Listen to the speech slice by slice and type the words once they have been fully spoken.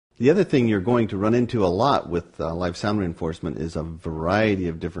The other thing you're going to run into a lot with live sound reinforcement is a variety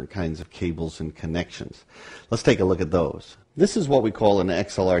of different kinds of cables and connections. Let's take a look at those. This is what we call an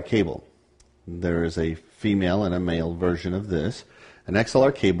XLR cable. There is a female and a male version of this. An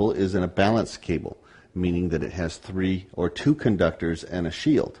XLR cable is a balanced cable, meaning that it has 3 or 2 conductors and a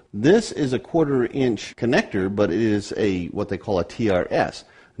shield. This is a 1/4 inch connector, but it is what they call a TRS.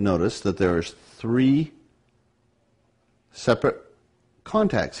 Notice that there's 3 separate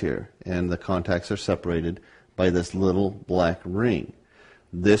contacts here, and the contacts are separated by this little black ring.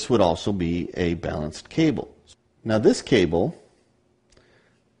 This would also be a balanced cable. Now this cable,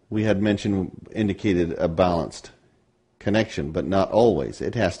 we had mentioned, indicated a balanced connection, but not always.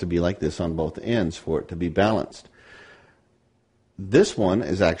 It has to be like this on both ends for it to be balanced. This one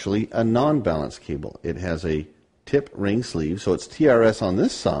is actually a non-balanced cable. It has a tip ring sleeve, so it's TRS on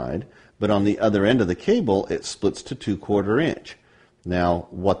this side, but on the other end of the cable it splits to 2/4 inch. Now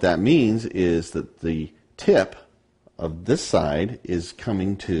what that means is that the tip of this side is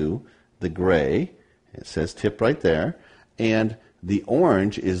coming to the gray. It says tip right there, and the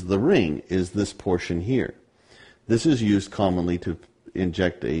orange is the ring, is this portion here. This is used commonly to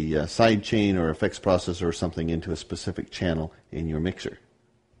inject a side chain or effects processor or something into a specific channel in your mixer.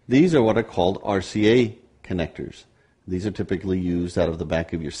 These are what are called RCA connectors. These are typically used out of the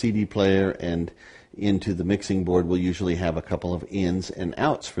back of your CD player, and into the mixing board will usually have a couple of ins and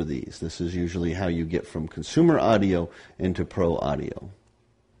outs for these. This is usually how you get from consumer audio into pro audio.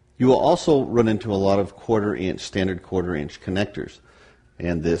 You will also run into a lot of 1/4 inch, standard 1/4 inch connectors,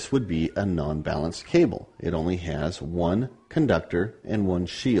 and this would be a non-balanced cable. It only has 1 conductor and 1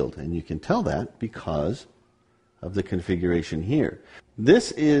 shield, and you can tell that because of the configuration here.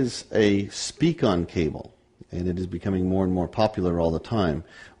 This is a speak-on cable, and it is becoming more and more popular all the time.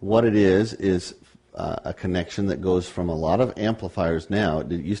 What it is a connection that goes from a lot of amplifiers now.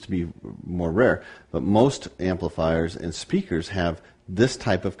 It used to be more rare, but most amplifiers and speakers have this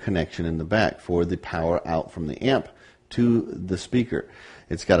type of connection in the back for the power out from the amp to the speaker.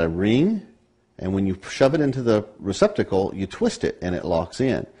 It's got a ring, and when you shove it into the receptacle, you twist it and it locks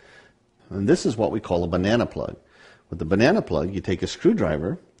in. And this is what we call a banana plug. With the banana plug, you take a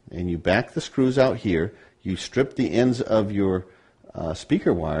screwdriver and you back the screws out here, you strip the ends of your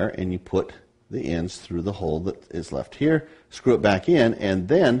speaker wire, and you put the ends through the hole that is left here, screw it back in, and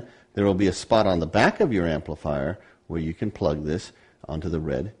then there will be a spot on the back of your amplifier where you can plug this onto the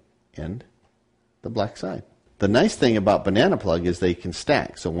red and the black side. The nice thing about banana plug is they can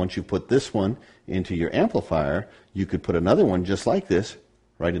stack. So once you put this one into your amplifier, you could put another one just like this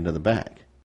right into the back.